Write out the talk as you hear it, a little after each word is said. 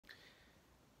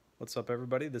What's up,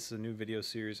 everybody? This is a new video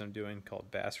series I'm doing called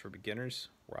Bass for Beginners,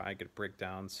 where I get to break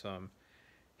down some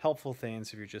helpful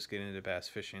things if you're just getting into bass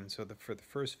fishing. So for the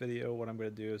first video, what I'm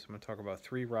going to do is I'm going to talk about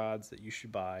 3 rods that you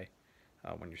should buy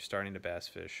when you're starting to bass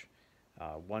fish.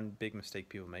 One big mistake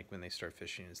people make when they start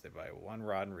fishing is they buy one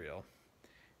rod and reel,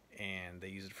 and they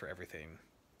use it for everything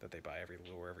that they buy, every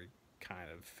lure, every kind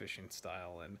of fishing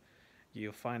style, and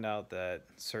you'll find out that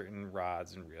certain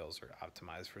rods and reels are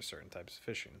optimized for certain types of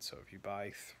fishing. So if you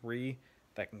buy 3,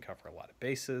 that can cover a lot of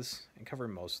bases and cover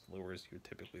most lures you would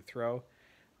typically throw.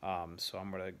 So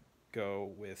I'm going to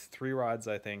go with 3 rods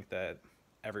I think that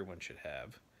everyone should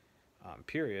have,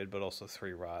 period, but also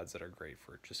 3 rods that are great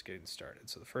for just getting started.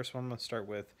 So the first one I'm going to start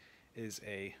with is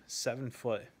a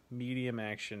 7-foot medium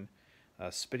action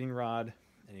spinning rod,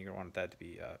 and you're going to want that to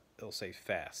be, it'll say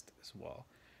fast as well.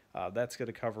 That's going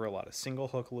to cover a lot of single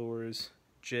hook lures,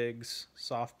 jigs,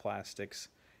 soft plastics,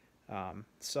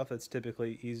 stuff that's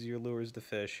typically easier lures to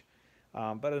fish,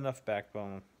 but enough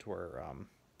backbone to where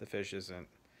the fish isn't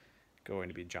going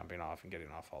to be jumping off and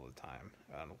getting off all the time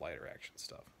on lighter action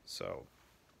stuff. So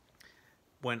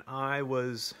when I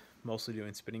was mostly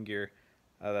doing spinning gear,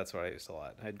 that's what I used a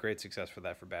lot. I had great success for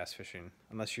that for bass fishing,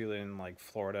 unless you live in like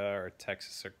Florida or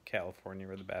Texas or California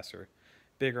where the bass are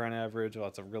bigger on average,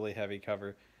 lots of really heavy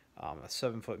cover. A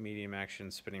 7-foot medium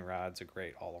action spinning rod is a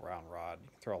great all-around rod. You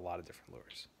can throw a lot of different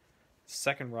lures.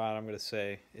 Second rod I'm going to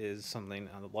say is something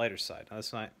on the lighter side. Now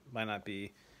this might not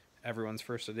be everyone's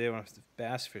first idea when it's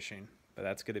bass fishing, but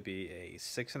that's going to be a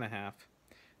 6.5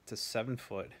 to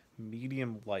 7-foot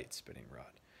medium light spinning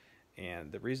rod.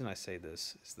 And the reason I say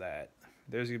this is that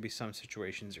there's going to be some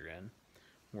situations you're in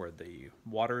where the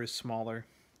water is smaller,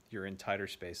 you're in tighter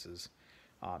spaces,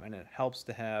 and it helps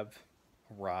to have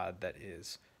a rod that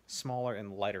is smaller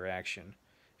and lighter action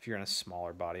if you're in a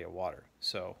smaller body of water.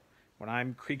 So when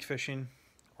I'm creek fishing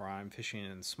or I'm fishing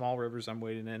in small rivers I'm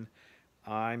wading in,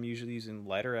 I'm usually using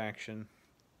lighter action,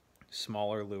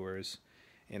 smaller lures,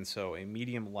 and so a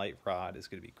medium light rod is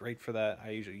going to be great for that. I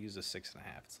usually use a 6.5.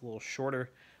 It's a little shorter.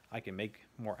 I can make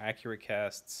more accurate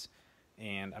casts,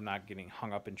 and I'm not getting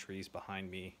hung up in trees behind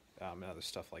me and other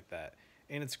stuff like that.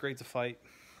 And it's great to fight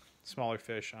smaller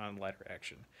fish on lighter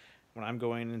action. When I'm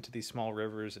going into these small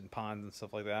rivers and ponds and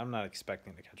stuff like that, I'm not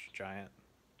expecting to catch a giant.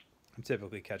 I'm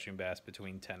typically catching bass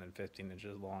between 10 and 15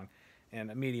 inches long,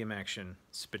 and a medium action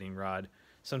spinning rod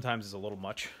sometimes is a little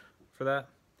much for that,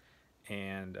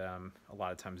 and a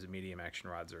lot of times the medium action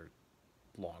rods are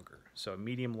longer. So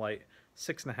medium light,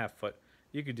 6.5 foot,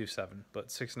 you could do 7, but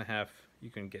 6.5 you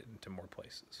can get into more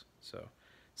places. So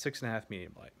 6.5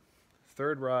 medium light.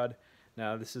 Third rod,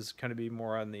 now this is going to be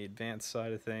more on the advanced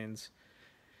side of things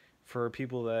for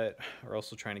people that are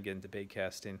also trying to get into bait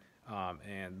casting,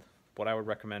 and what I would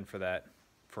recommend for that,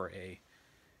 for a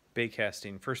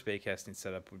first bait casting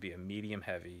setup, would be a medium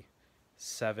heavy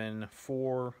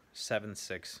 7.4,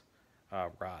 7.6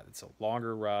 rod. It's a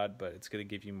longer rod, but it's going to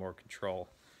give you more control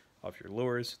of your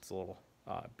lures. It's a little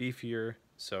beefier,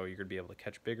 so you're going to be able to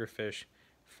catch bigger fish,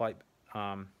 fight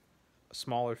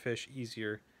smaller fish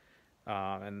easier,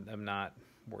 and I'm not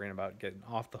worrying about getting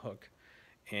off the hook.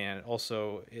 And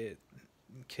also it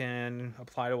can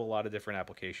apply to a lot of different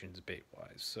applications bait wise.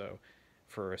 So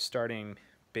for a starting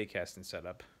bait casting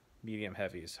setup, medium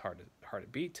heavy is hard to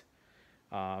beat,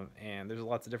 and there's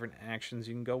lots of different actions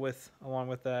you can go with along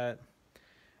with that.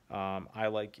 I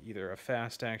like either a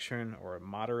fast action or a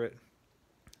moderate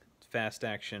fast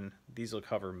action. These will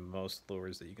cover most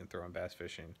lures that you can throw in bass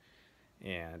fishing,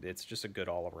 and it's just a good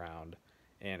all around,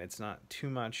 and it's not too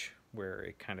much where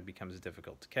it kind of becomes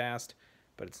difficult to cast,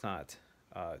 but it's not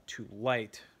too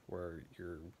light where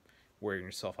you're wearing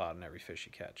yourself out on every fish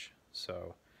you catch.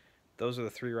 So those are the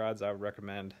 3 rods I would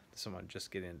recommend to someone just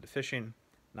getting into fishing.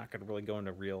 Not going to really go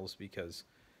into reels because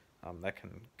that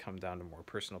can come down to more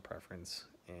personal preference,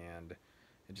 and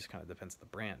it just kind of depends on the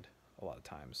brand a lot of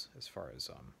times as far as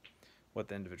what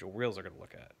the individual reels are going to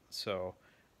look at. So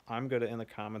I'm going to, in the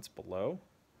comments below,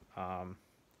 well,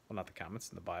 not the comments,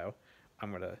 in the bio, I'm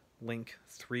going to link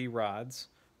 3 rods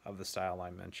of the style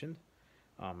I mentioned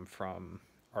from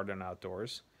Ardent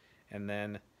Outdoors. And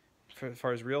then as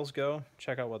far as reels go,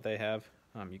 check out what they have.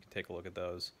 You can take a look at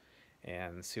those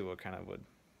and see what kind of would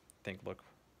look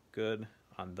good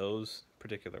on those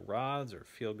particular rods or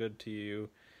feel good to you,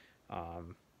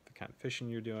 the kind of fishing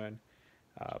you're doing.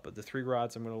 But the 3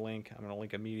 rods I'm going to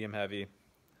link a medium heavy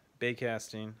bait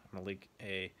casting, I'm going to link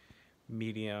a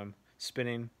medium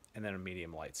spinning, and then a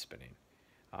medium light spinning.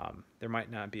 There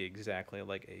might not be exactly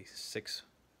like a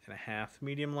 6.5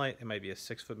 medium light. It might be a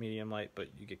 6-foot medium light, but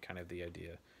you get kind of the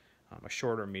idea. A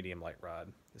shorter medium light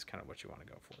rod is kind of what you want to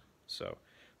go for. So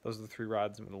those are the 3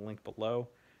 rods I'm going to link below.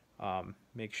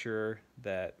 Make sure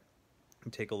that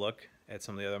you take a look at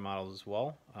some of the other models as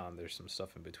well. There's some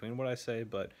stuff in between what I say,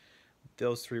 but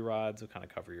those 3 rods will kind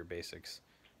of cover your basics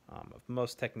of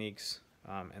most techniques,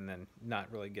 and then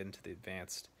not really get into the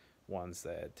advanced ones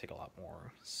that take a lot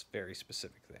more very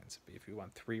specific things. But if you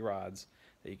want 3 rods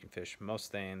that you can fish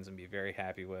most things and be very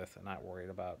happy with and not worried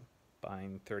about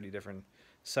buying 30 different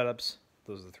setups,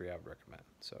 those are the 3 I would recommend.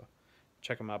 So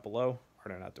check them out below.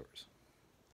 Ardent Outdoors.